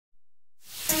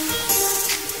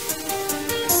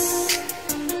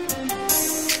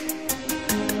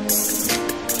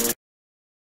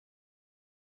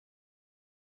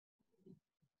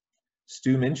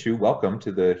Stu Minshew, welcome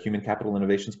to the Human Capital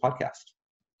Innovations Podcast.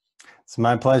 It's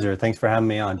my pleasure. Thanks for having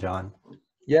me on, John.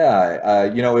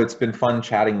 Yeah, it's been fun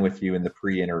chatting with you in the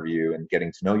pre-interview and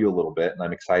getting to know you a little bit, and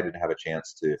I'm excited to have a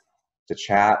chance to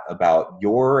chat about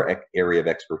your area of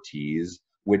expertise,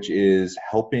 which is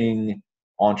helping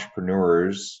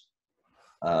entrepreneurs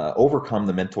overcome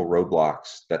the mental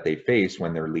roadblocks that they face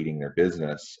when they're leading their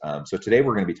business. So today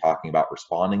we're going to be talking about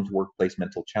responding to workplace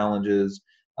mental challenges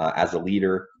as a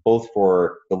leader, both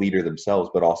for the leader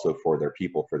themselves, but also for their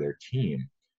people, for their team.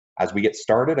 As we get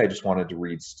started, I just wanted to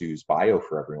read Stu's bio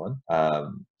for everyone.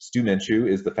 Stu Minshew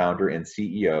is the founder and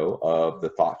CEO of The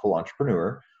Thoughtful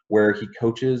Entrepreneur, where he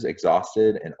coaches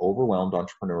exhausted and overwhelmed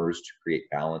entrepreneurs to create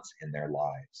balance in their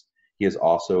lives. He is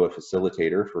also a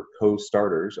facilitator for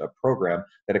Co-Starters, a program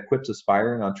that equips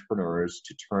aspiring entrepreneurs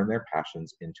to turn their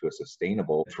passions into a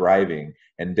sustainable, thriving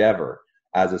endeavor.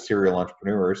 As a serial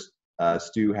entrepreneur,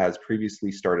 Stu has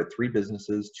previously started 3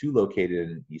 businesses, 2 located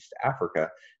in East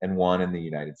Africa and 1 in the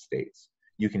United States.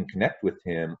 You can connect with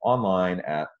him online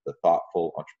at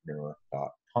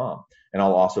thethoughtfulentrepreneur.com. And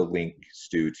I'll also link,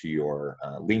 Stu, to your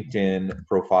LinkedIn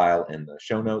profile in the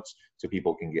show notes so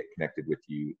people can get connected with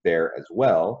you there as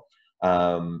well.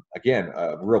 Again,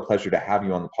 a real pleasure to have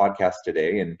you on the podcast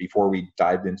today. And before we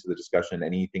dive into the discussion,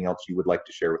 anything else you would like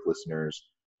to share with listeners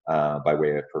by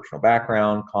way of personal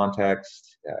background,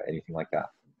 context, anything like that?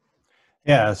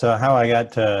 Yeah, so how I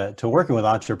got to working with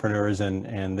entrepreneurs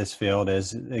in this field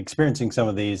is experiencing some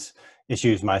of these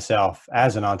issues myself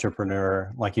as an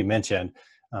entrepreneur, like you mentioned,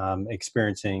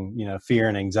 experiencing fear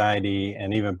and anxiety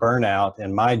and even burnout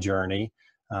in my journey.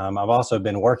 I've also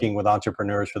been working with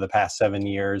entrepreneurs for the past 7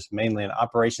 years, mainly in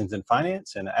operations and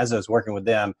finance. And as I was working with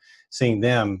them, seeing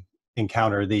them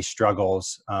encounter these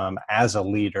struggles as a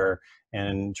leader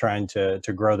and trying to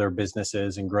grow their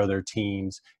businesses and grow their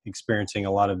teams, experiencing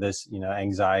a lot of this,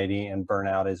 anxiety and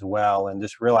burnout as well. And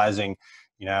just realizing,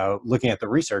 looking at the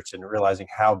research and realizing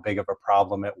how big of a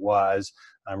problem it was.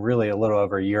 Really a little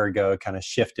over a year ago, kind of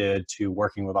shifted to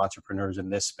working with entrepreneurs in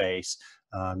this space.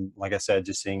 Like I said,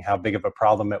 just seeing how big of a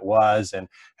problem it was and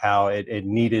how it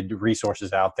needed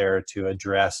resources out there to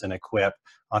address and equip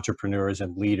entrepreneurs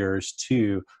and leaders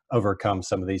to overcome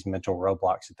some of these mental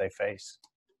roadblocks that they face.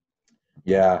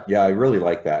 Yeah, I really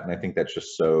like that. And I think that's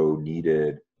just so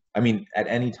needed. I mean, at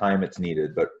any time it's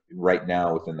needed, but right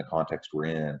now within the context we're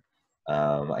in,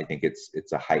 I think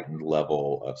it's a heightened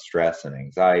level of stress and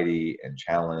anxiety and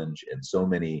challenge. And so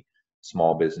many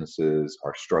small businesses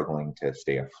are struggling to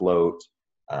stay afloat,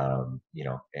 and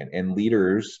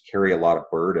leaders carry a lot of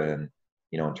burden,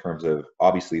 in terms of,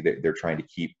 obviously they're trying to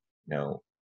keep,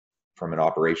 from an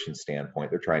operations standpoint,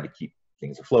 they're trying to keep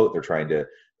things afloat. They're trying to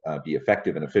be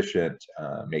effective and efficient,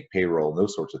 make payroll, and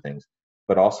those sorts of things.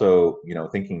 But also,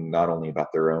 thinking not only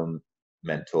about their own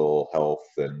mental health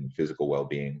and physical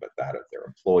well-being, but that of their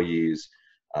employees,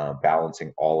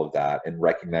 balancing all of that and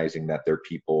recognizing that their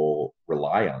people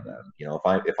rely on them.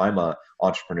 If I'm an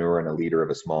entrepreneur and a leader of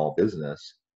a small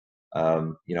business, I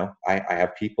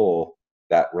have people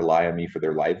that rely on me for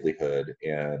their livelihood,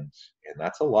 and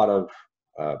that's a lot of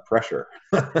pressure,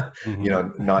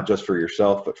 Mm-hmm. not just for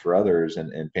yourself, but for others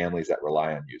and families that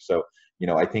rely on you. So,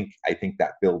 I think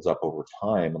that builds up over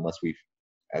time unless we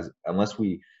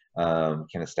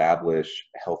can establish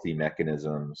healthy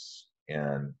mechanisms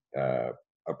and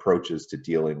approaches to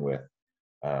dealing with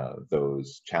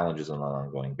those challenges on an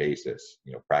ongoing basis,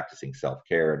 practicing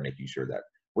self-care and making sure that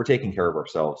we're taking care of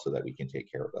ourselves so that we can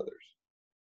take care of others.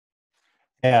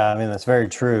 Yeah, I mean, that's very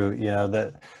true.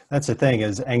 That's the thing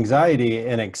is anxiety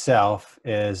in itself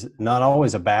is not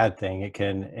always a bad thing. It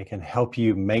can help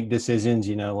you make decisions,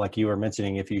 like you were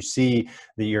mentioning. If you see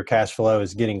that your cash flow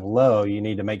is getting low, you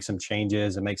need to make some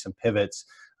changes and make some pivots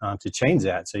to change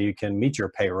that so you can meet your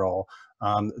payroll.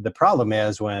 The problem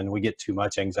is when we get too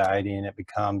much anxiety and it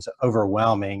becomes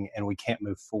overwhelming and we can't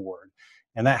move forward.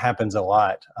 And that happens a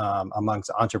lot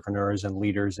amongst entrepreneurs and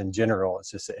leaders in general.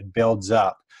 It's just, it builds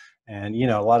up. And,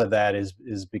 a lot of that is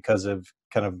because of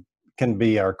can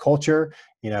be our culture.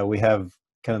 We have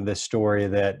kind of this story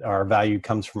that our value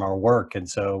comes from our work. And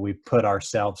so we put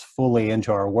ourselves fully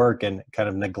into our work and kind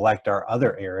of neglect our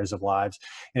other areas of lives.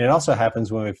 And it also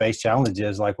happens when we face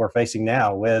challenges like we're facing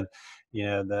now with,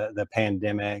 the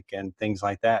pandemic and things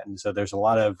like that. And so there's a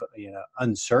lot of,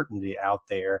 uncertainty out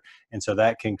there. And so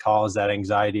that can cause that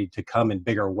anxiety to come in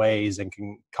bigger ways and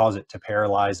can cause it to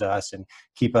paralyze us and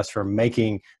keep us from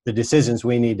making the decisions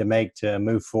we need to make to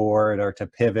move forward or to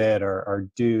pivot or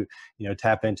do,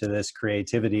 tap into this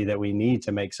creativity that we need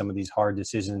to make some of these hard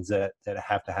decisions that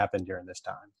have to happen during this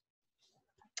time.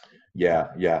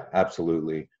 Yeah,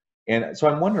 absolutely. And so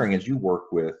I'm wondering, as you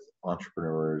work with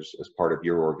entrepreneurs as part of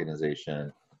your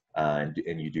organization, and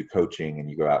you do coaching and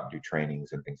you go out and do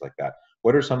trainings and things like that.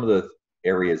 What are some of the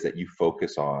areas that you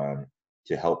focus on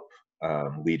to help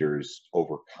leaders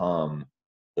overcome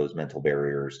those mental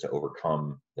barriers, to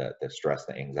overcome the stress,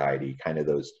 the anxiety, kind of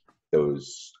those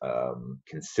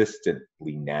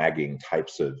consistently nagging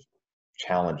types of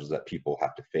challenges that people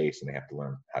have to face and they have to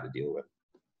learn how to deal with?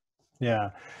 Yeah.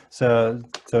 So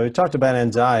we talked about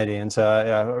anxiety, and so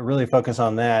I really focus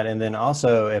on that. And then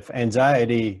also, if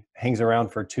anxiety hangs around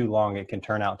for too long, it can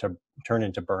turn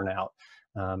into burnout,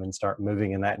 and start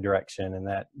moving in that direction. And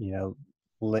that,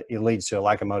 it leads to a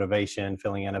lack of motivation,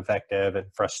 feeling ineffective, and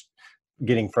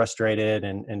getting frustrated,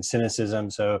 and cynicism.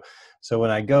 So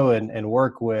when I go and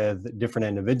work with different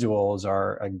individuals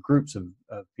or groups of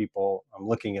people, I'm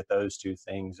looking at those two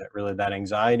things, that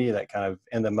anxiety, that kind of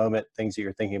in the moment things that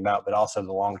you're thinking about, but also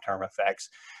the long-term effects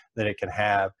that it can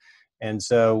have. And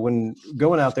so when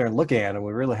going out there and looking at it,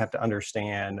 we really have to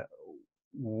understand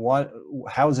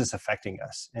how is this affecting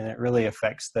us. And it really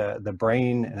affects the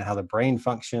brain and how the brain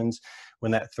functions.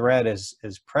 When that threat is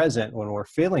present, when we're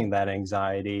feeling that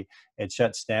anxiety, it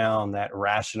shuts down that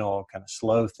rational, kind of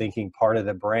slow thinking part of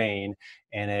the brain,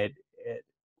 and it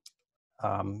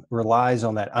relies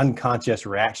on that unconscious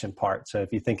reaction part. So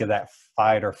if you think of that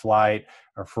fight or flight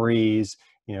or freeze,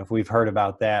 if we've heard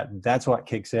about that, that's what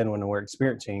kicks in when we're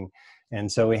experiencing.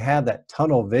 And so we have that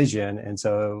tunnel vision. And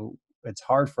so it's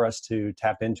hard for us to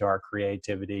tap into our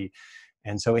creativity.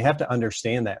 And so we have to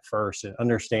understand that first, and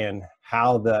understand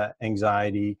how the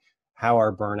anxiety, how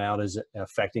our burnout is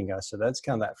affecting us. So that's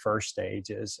kind of that first stage,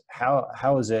 is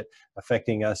how is it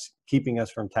affecting us, keeping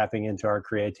us from tapping into our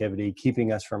creativity,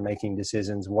 keeping us from making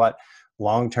decisions, what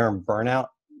long-term burnout,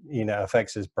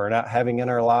 effects is burnout having in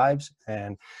our lives.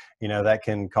 And, that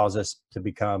can cause us to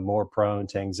become more prone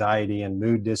to anxiety and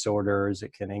mood disorders.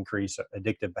 It can increase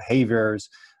addictive behaviors.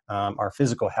 Our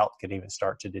physical health can even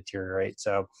start to deteriorate.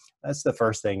 So that's the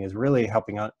first thing, is really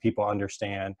helping people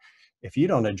understand, if you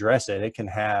don't address it, it can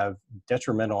have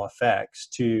detrimental effects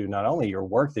to not only your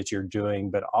work that you're doing,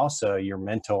 but also your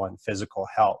mental and physical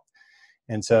health.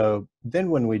 And so then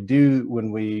when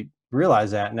we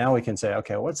realize that, now we can say,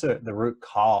 okay, what's the root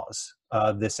cause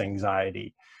of this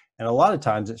anxiety? And a lot of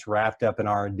times it's wrapped up in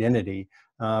our identity.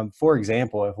 For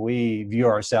example, if we view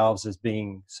ourselves as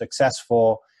being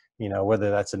successful,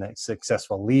 whether that's a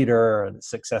successful leader or a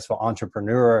successful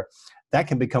entrepreneur, that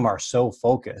can become our sole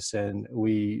focus. And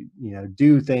we,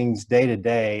 do things day to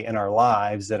day in our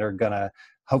lives that are going to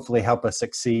hopefully help us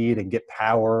succeed and get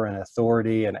power and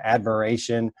authority and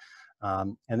admiration.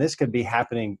 And this could be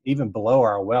happening even below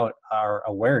our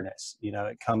awareness.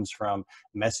 It comes from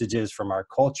messages from our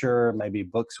culture, maybe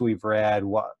books we've read,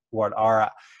 what are,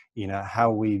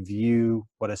 how we view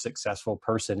what a successful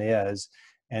person is.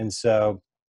 And so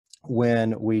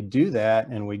when we do that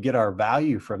and we get our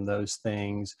value from those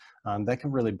things, that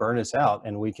can really burn us out,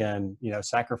 and we can,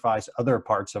 sacrifice other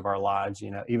parts of our lives,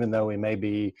 even though we may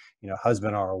be,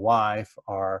 husband or a wife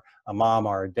or a mom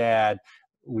or a dad.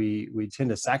 We tend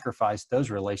to sacrifice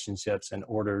those relationships in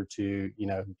order to,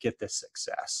 get this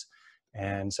success.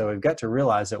 And so we've got to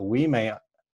realize that we may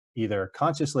either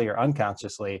consciously or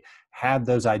unconsciously have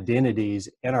those identities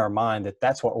in our mind,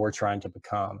 that's what we're trying to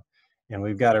become. And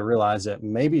we've got to realize that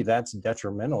maybe that's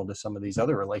detrimental to some of these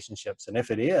other relationships. And if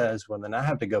it is, well, then I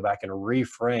have to go back and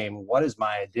reframe, what is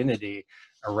my identity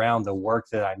around the work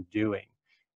that I'm doing?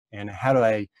 And how do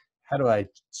I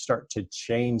start to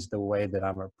change the way that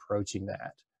I'm approaching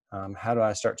that? How do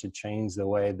I start to change the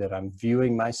way that I'm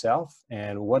viewing myself?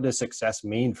 And what does success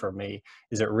mean for me?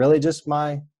 Is it really just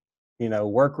my,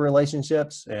 work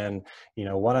relationships and,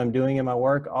 what I'm doing in my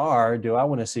work? Or do I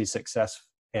want to see success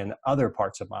in other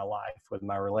parts of my life, with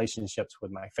my relationships,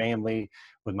 with my family,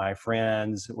 with my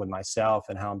friends, with myself,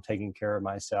 and how I'm taking care of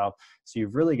myself? So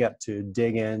you've really got to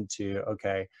dig into,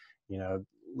 okay,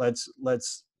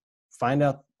 let's find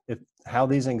out how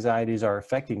these anxieties are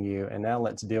affecting you. And now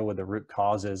let's deal with the root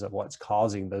causes of what's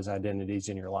causing those identities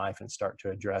in your life, and start to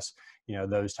address,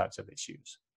 those types of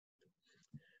issues.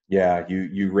 Yeah,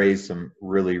 you raised some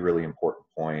really, really important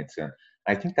points. And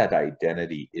I think that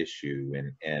identity issue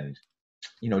and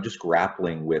just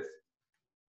grappling with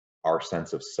our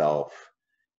sense of self,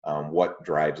 what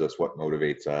drives us, what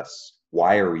motivates us,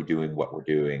 why are we doing what we're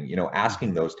doing?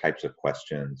 Asking those types of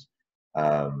questions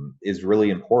is really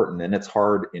important. And it's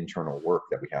hard internal work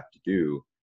that we have to do,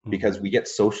 because we get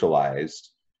socialized,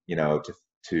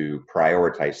 to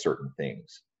prioritize certain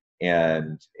things.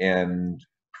 And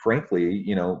frankly,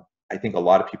 I think a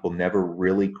lot of people never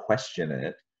really question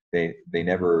it. They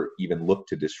never even look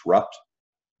to disrupt,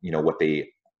 what they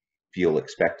feel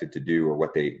expected to do, or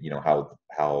what they,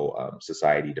 how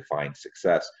society defines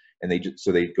success. And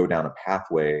so they go down a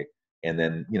pathway, and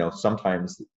then,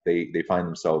 sometimes they find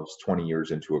themselves 20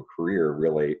 years into a career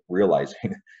really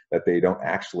realizing that they don't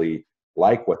actually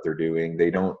like what they're doing.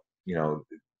 They don't,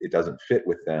 it doesn't fit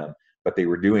with them, but they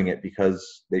were doing it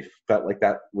because they felt like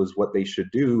that was what they should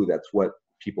do. That's what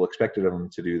people expected of them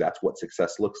to do. That's what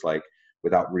success looks like,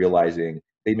 without realizing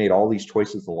they made all these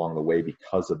choices along the way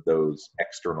because of those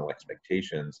external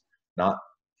expectations, not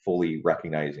fully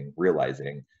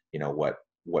realizing,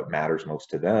 what matters most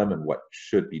to them and what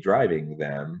should be driving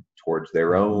them towards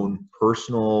their Mhm. own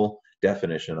personal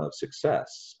definition of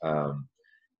success.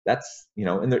 That's,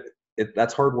 and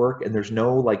that's hard work, and there's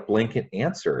no like blanket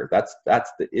answer. That's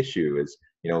the issue is,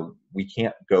 we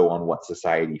can't go on what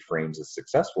society frames as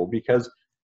successful, because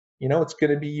it's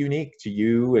going to be unique to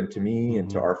you and to me and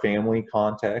to Mhm. our family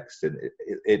context, and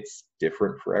it's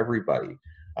different for everybody.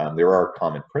 There are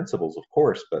common principles, of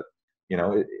course, but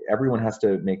everyone has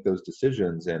to make those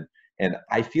decisions. And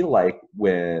I feel like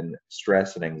when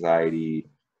stress and anxiety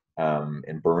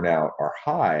and burnout are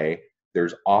high,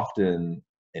 there's often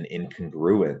an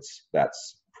incongruence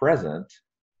that's present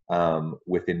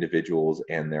with individuals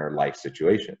and their life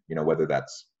situation. Whether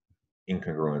that's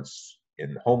incongruence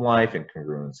in home life,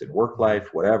 incongruence in work Mhm. life,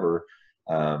 whatever.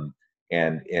 Um,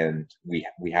 and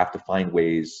we have to find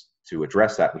ways to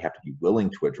address that. We have to be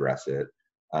willing to address it.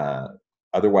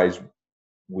 Otherwise,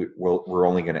 we're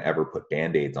only going to ever put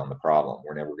band-aids on the problem.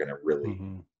 We're never going to really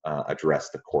Mhm. address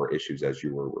the core issues, as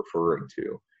you were referring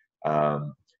to.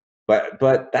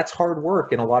 But that's hard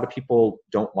work, and a lot of people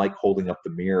don't like holding up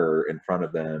the mirror in front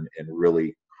of them and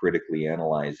really critically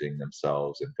analyzing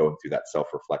themselves and going through that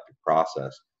self-reflective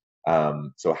process.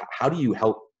 So how do you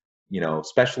help,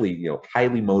 especially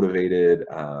highly motivated,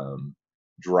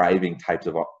 driving types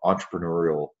of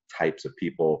entrepreneurial types of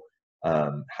people?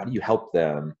 How do you help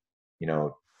them, you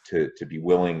know, to be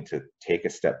willing to take a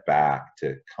step back,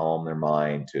 to calm their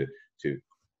mind, to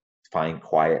find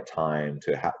quiet time,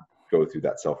 to go through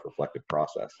that self-reflective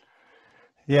process?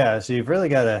 Yeah, so you've really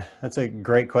got to, that's a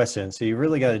great question. So you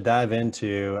really got to dive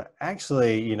into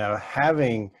actually,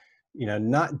 having,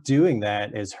 not doing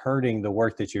that is hurting the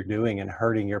work that you're doing and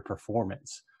hurting your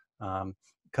performance.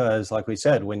 Because like we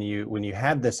said, when you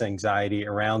have this anxiety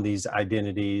around these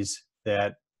identities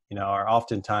that, are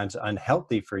oftentimes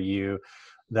unhealthy for you,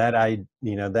 that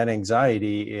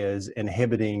anxiety is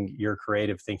inhibiting your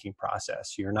creative thinking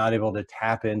process. You're not able to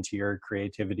tap into your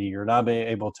creativity. You're not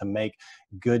able to make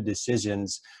good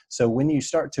decisions. So when you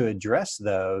start to address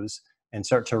those and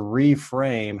start to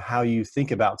reframe how you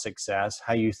think about success,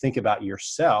 how you think about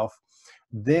yourself,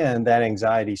 then that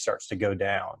anxiety starts to go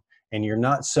down. And you're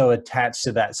not so attached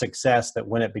to that success that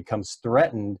when it becomes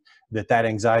threatened, that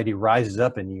anxiety rises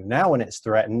up in you. Now, when it's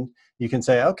threatened, you can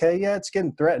say, okay, yeah, it's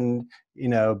getting threatened,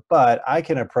 but I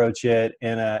can approach it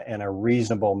in a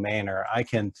reasonable manner. I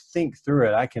can think through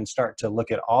it. I can start to look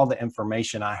at all the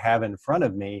information I have in front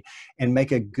of me and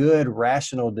make a good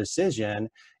rational decision.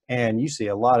 And you see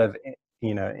a lot of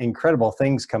incredible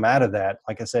things come out of that.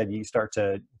 Like I said, you start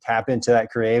to tap into that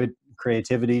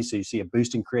creativity, so you see a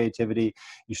boost in creativity.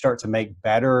 You start to make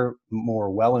better,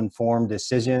 more well-informed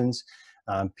decisions.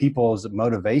 People's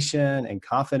motivation and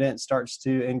confidence starts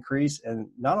to increase, and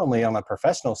not only on a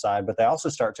professional side, but they also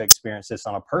start to experience this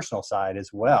on a personal side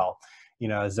as well,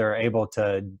 as they're able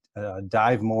to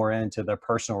dive more into their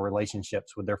personal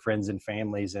relationships with their friends and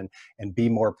families, and be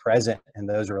more present in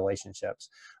those relationships.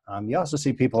 You also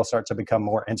see people start to become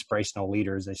more inspirational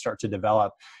leaders. They start to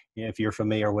develop, if you're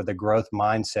familiar with the growth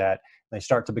mindset, they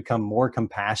start to become more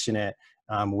compassionate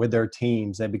with their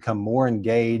teams. They become more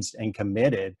engaged and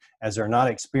committed as they're not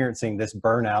experiencing this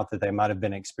burnout that they might have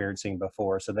been experiencing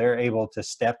before. So they're able to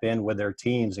step in with their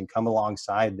teams and come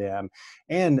alongside them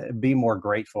and be more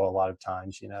grateful a lot of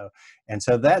times, And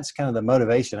so that's kind of the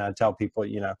motivation. I tell people,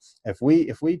 if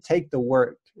we take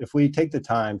the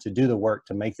time to do the work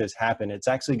to make this happen, it's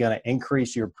actually going to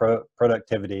increase your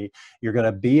productivity. You're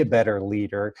going to be a better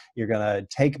leader. You're going to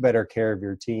take better care of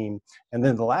your team. And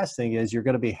then the last thing is you're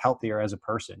going to be healthier as a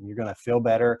person. You're going to feel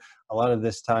better. A lot of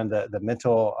this time, the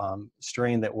mental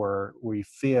strain that we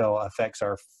feel affects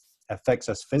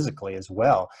us physically as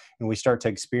well, and we start to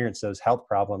experience those health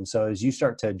problems. So as you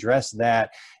start to address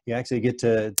that, you actually get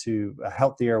to a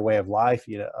healthier way of life.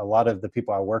 A lot of the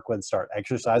people I work with start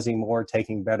exercising more,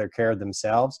 taking better care of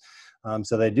themselves,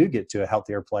 so they do get to a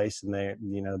healthier place, and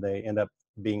they end up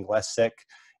being less sick,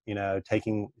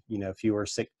 taking fewer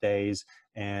sick days,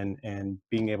 and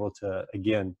being able to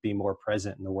again be more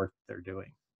present in the work that they're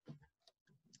doing.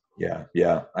 Yeah,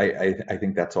 yeah. I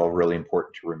think that's all really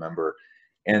important to remember.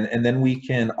 And then we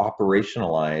can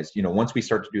operationalize, once we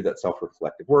start to do that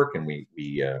self-reflective work, and we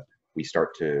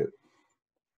start to,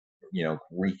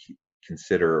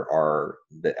 reconsider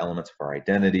the elements of our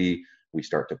identity. We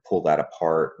start to pull that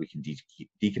apart. We can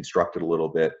deconstruct it a little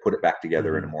bit, put it back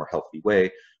together in a Mm-hmm. more healthy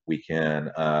way. We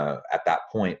can, at that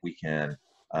point, we can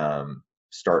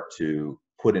start to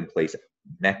put in place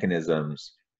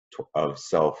mechanisms of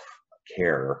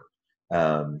self-care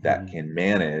that Mm-hmm. can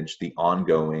manage the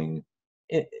ongoing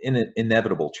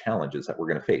inevitable challenges that we're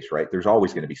going to face, right? There's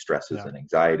always going to be stresses Yeah. and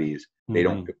anxieties. They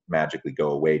don't Mm-hmm. magically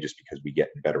go away just because we get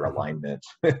in better alignment.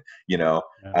 you know,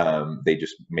 Yeah. they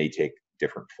just may take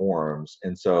different forms.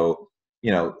 And so,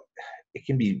 it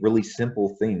can be really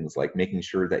simple things like making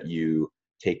sure that you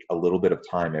take a little bit of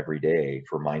time every day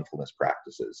for mindfulness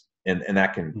practices. And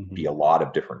that can be Mm-hmm. a lot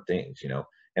of different things.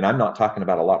 And I'm not talking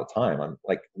about a lot of time. I'm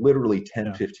like literally 10,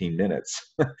 Yeah. 15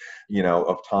 minutes,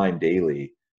 of time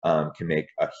daily can make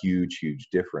a huge, huge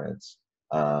difference.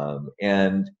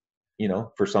 And,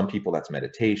 for some people that's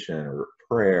meditation or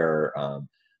prayer.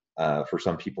 For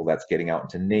some people that's getting out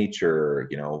into nature.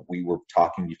 We were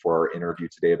talking before our interview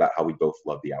today about how we both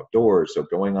love the outdoors. So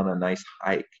going on a nice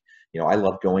hike, I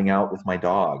love going out with my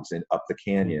dogs and up the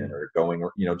canyon, Mm-hmm. or going,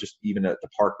 just even at the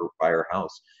park or by our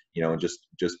house, and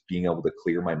just being able to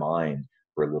clear my mind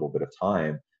for a little bit of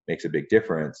time makes a big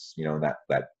difference. And that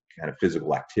kind of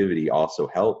physical activity also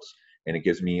helps, and it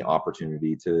gives me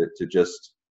opportunity to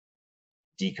just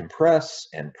decompress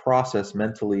and process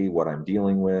mentally what I'm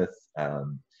dealing with.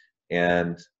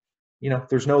 And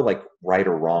there's no like right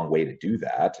or wrong way to do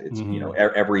that. It's Mm-hmm.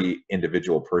 every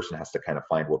individual person has to kind of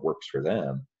find what works for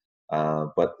them.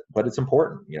 But it's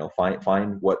important,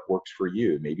 find what works for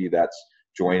you. Maybe that's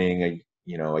joining a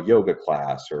yoga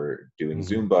class, or doing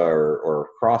Mm-hmm. Zumba, or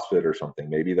CrossFit or something.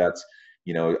 Maybe that's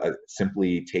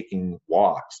simply taking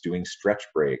walks, doing stretch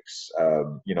breaks.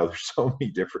 There's so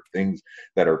many different things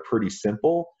that are pretty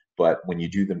simple, but when you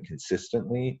do them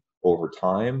consistently over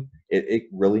time, it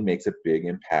really makes a big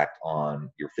impact on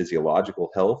your physiological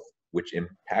health, which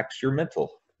impacts your mental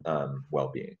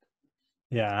well-being.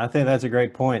 Yeah, I think that's a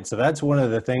great point. So that's one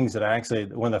of the things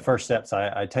that one of the first steps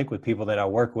I take with people that I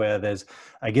work with is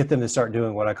I get them to start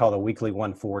doing what I call the weekly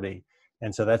 140.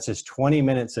 And so that's just 20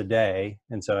 minutes a day.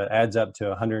 And so it adds up to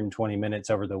 120 minutes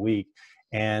over the week.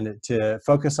 And to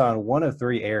focus on one of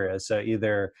three areas. So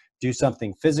either do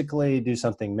something physically, do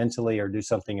something mentally, or do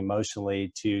something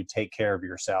emotionally to take care of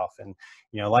yourself. And,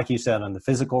 like you said, on the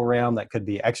physical realm, that could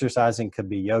be exercising, could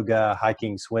be yoga,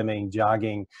 hiking, swimming,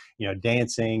 jogging,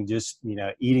 dancing, just,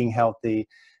 eating healthy.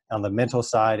 On the mental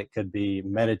side, it could be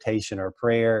meditation or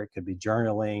prayer. It could be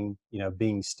journaling,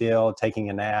 being still, taking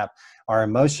a nap. Or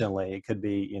emotionally, it could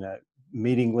be,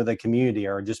 meeting with a community,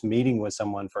 or just meeting with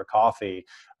someone for coffee,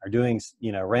 or doing,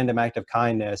 random act of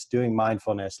kindness, doing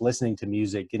mindfulness, listening to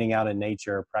music, getting out in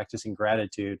nature, practicing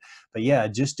gratitude. But yeah,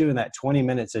 just doing that 20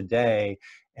 minutes a day.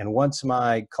 And once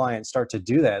my clients start to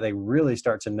do that, they really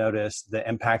start to notice the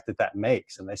impact that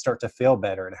makes, and they start to feel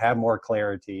better and have more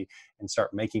clarity and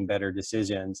start making better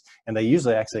decisions. And they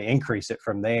usually actually increase it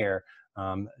from there,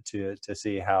 to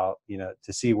see how,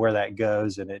 to see where that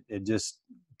goes. And it just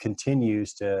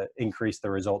continues to increase the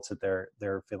results that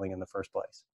they're feeling in the first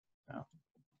place.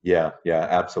 Yeah. Yeah,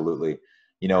 absolutely.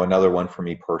 Another one for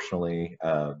me personally,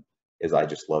 is I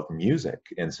just love music.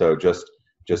 And so just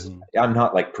Mm-hmm. I'm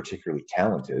not like particularly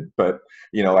talented, but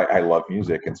I love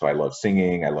music. And so I love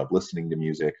singing, I love listening to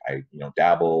music. I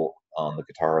dabble on the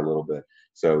guitar a little bit.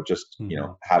 So just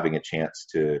Mm-hmm. having a chance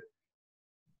to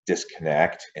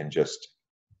disconnect and just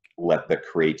let the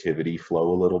creativity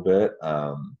flow a little bit,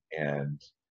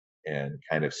 and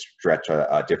kind of stretch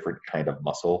a different kind of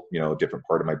muscle, a different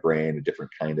part of my brain, a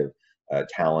different kind of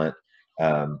talent.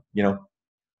 Um, you know,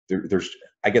 there's,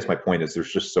 I guess my point is,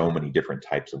 there's just so many different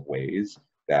types of ways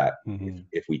that Mm-hmm.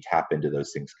 if we tap into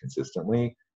those things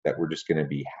consistently, that we're just going to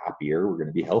be happier, we're going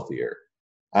to be healthier.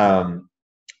 Mm-hmm.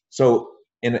 So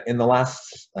in the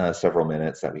last several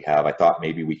minutes that we have, I thought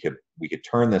maybe we could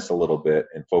turn this a little bit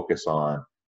and focus on,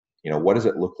 what does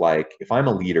it look like if I'm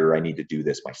a leader? I need to do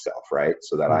this myself, right?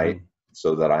 Mm-hmm.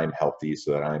 So that I'm healthy,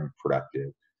 so that I'm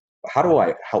productive. How do Yeah.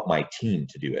 I help my team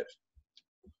to do it?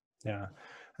 Yeah.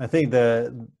 I think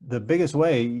the biggest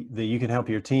way that you can help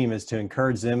your team is to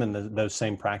encourage them in those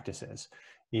same practices.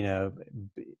 You know,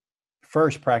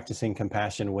 first practicing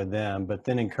compassion with them, but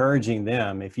then encouraging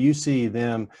them. If you see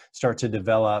them start to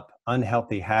develop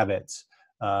unhealthy habits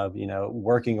of,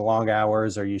 working long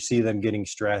hours, or you see them getting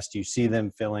stressed, you see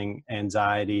them feeling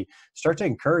anxiety, start to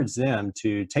encourage them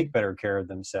to take better care of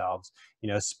themselves.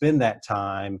 Spend that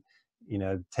time,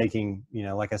 taking,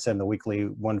 like I said, in the weekly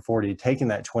 140, taking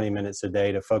that 20 minutes a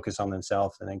day to focus on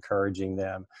themselves and encouraging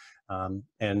them.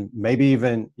 And maybe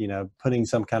even, putting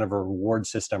some kind of a reward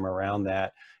system around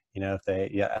that. If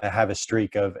they have a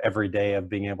streak of every day of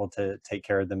being able to take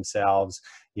care of themselves,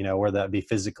 whether that be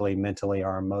physically, mentally,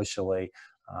 or emotionally,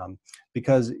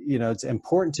 because, it's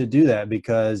important to do that,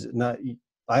 because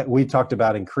we talked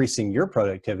about increasing your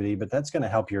productivity, but that's going to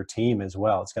help your team as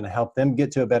well. It's going to help them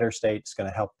get to a better state. It's going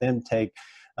to help them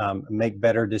make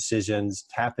better decisions,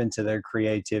 tap into their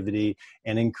creativity,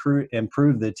 and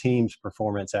improve the team's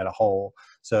performance at a whole.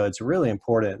 So it's really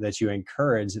important that you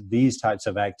encourage these types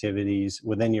of activities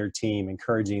within your team,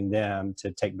 encouraging them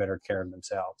to take better care of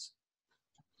themselves.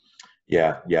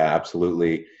 Yeah,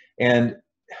 absolutely. And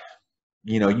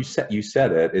you said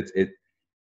it.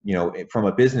 From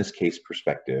a business case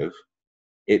perspective,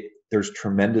 there's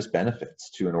tremendous benefits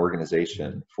to an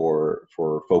organization for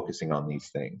focusing on these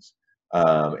things.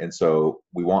 And so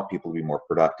we want people to be more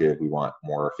productive. We want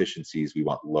more efficiencies. We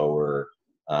want lower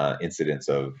incidents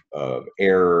of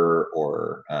error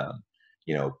or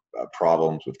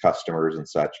problems with customers and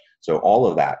such. So all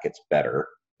of that gets better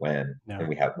when and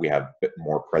we have a bit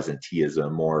more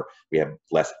presenteeism, we have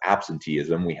less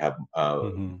absenteeism. We have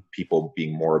people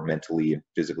being more mentally and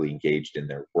physically engaged in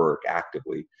their work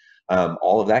actively.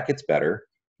 All of that gets better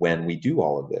when we do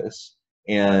all of this,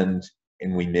 and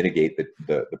we mitigate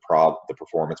the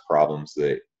performance problems,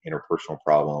 the interpersonal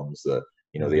problems, the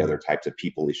other types of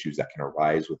people issues that can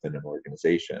arise within an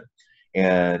organization.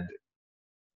 And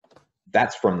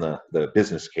that's from the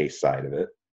business case side of it.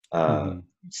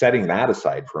 Setting that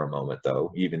aside for a moment,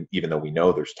 though, even though we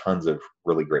know there's tons of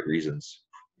really great reasons,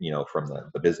 from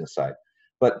the business side,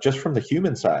 but just from the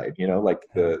human side, like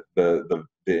the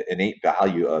innate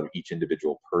value of each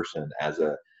individual person as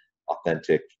a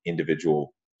authentic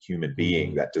individual human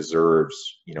being that deserves,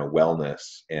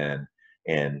 wellness and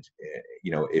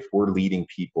if we're leading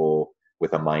people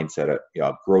with a mindset,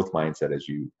 a growth mindset, as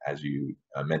you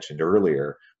mentioned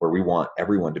earlier, where we want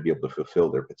everyone to be able to fulfill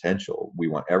their potential. We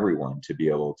want everyone to be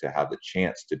able to have the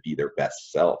chance to be their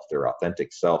best self, their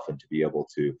authentic self, and to be able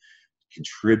to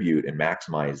contribute and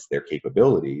maximize their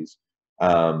capabilities.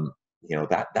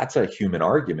 That's a human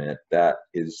argument that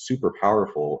is super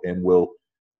powerful and will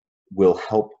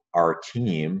help our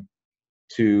team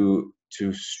to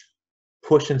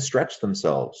push and stretch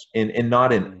themselves in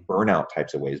not in burnout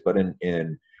types of ways, but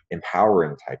in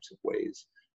empowering types of ways.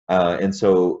 And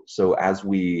so as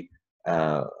we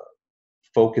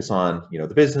focus on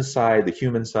the business side, the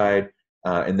human side,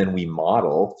 and then we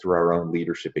model through our own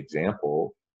leadership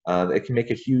example, it can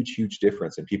make a huge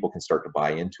difference, and people can start to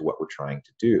buy into what we're trying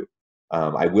to do.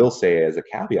 I will say, as a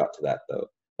caveat to that, though,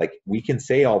 like, we can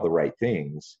say all the right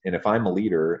things, and if I'm a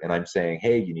leader and I'm saying,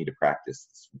 hey, you need to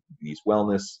practice these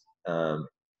wellness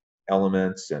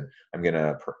elements, and I'm going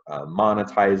to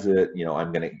monetize it,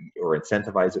 or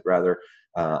incentivize it rather.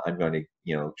 I'm going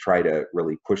to try to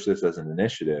really push this as an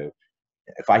initiative.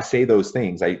 If I say those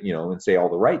things, and say all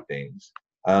the right things,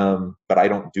 but I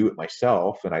don't do it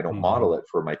myself and I don't model it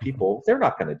for my people, they're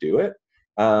not going to do it,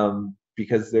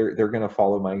 because they're going to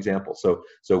follow my example. So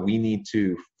we need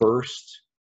to first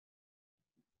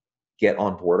get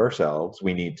on board ourselves.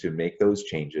 We need to make those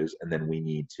changes, and then we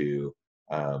need to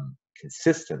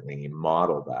consistently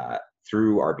model that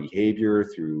through our behavior,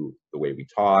 through the way we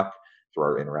talk, through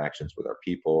our interactions with our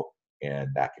people, and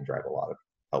that can drive a lot of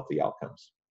healthy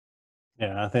outcomes.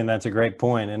 Yeah, I think that's a great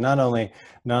point. And not only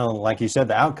like you said,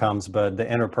 the outcomes, but the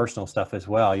interpersonal stuff as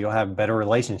well. You'll have better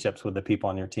relationships with the people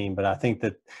on your team. But I think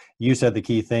that you said the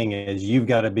key thing is you've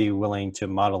got to be willing to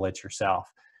model it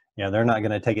yourself. They're not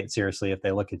going to take it seriously if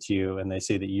they look at you and they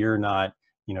see that you're not,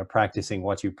 practicing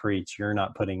what you preach. You're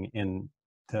not putting in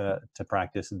to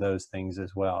practice those things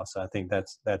as well. So I think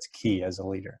that's key as a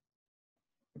leader.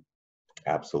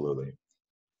 Absolutely.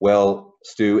 Well,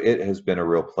 Stu, it has been a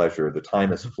real pleasure. The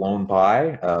time has flown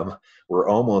by. We're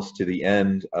almost to the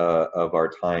end of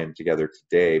our time together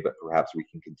today, but perhaps we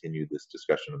can continue this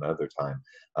discussion another time.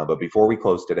 But before we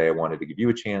close today, I wanted to give you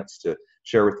a chance to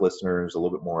share with listeners a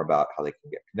little bit more about how they can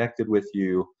get connected with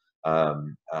you.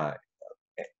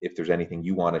 If there's anything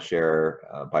you want to share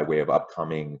by way of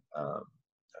upcoming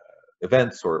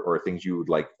events or things you would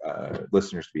like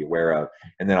listeners to be aware of,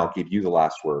 and then I'll give you the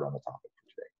last word on the topic.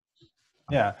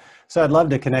 Yeah. So I'd love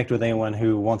to connect with anyone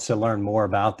who wants to learn more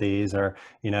about these, or,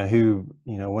 who,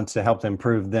 wants to help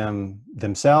improve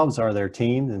themselves or their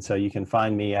team. And so you can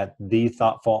find me at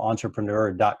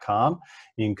thethoughtfulentrepreneur.com.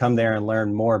 You can come there and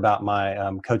learn more about my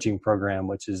coaching program,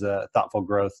 which is a thoughtful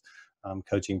growth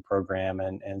coaching program.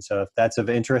 And so if that's of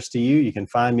interest to you, you can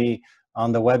find me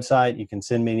on the website. You can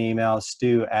send me an email,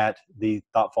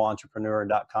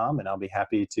 stu@thethoughtfulentrepreneur.com, and I'll be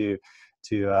happy to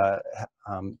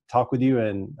talk with you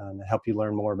and help you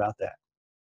learn more about that.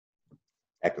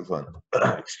 Excellent.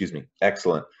 Excuse me.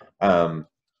 Excellent.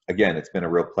 Again, it's been a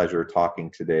real pleasure talking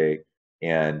today.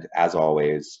 And as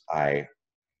always, I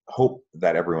hope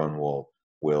that everyone will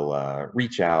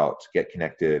reach out, get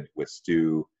connected with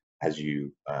Stu as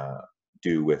you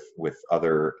do with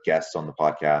other guests on the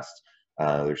podcast.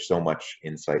 There's so much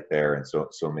insight there, and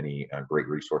so many great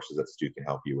resources that Stu can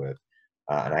help you with.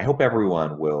 And I hope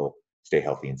everyone will stay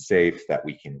healthy and safe, that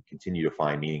we can continue to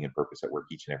find meaning and purpose at work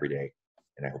each and every day.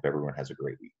 And I hope everyone has a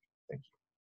great week. Thank you.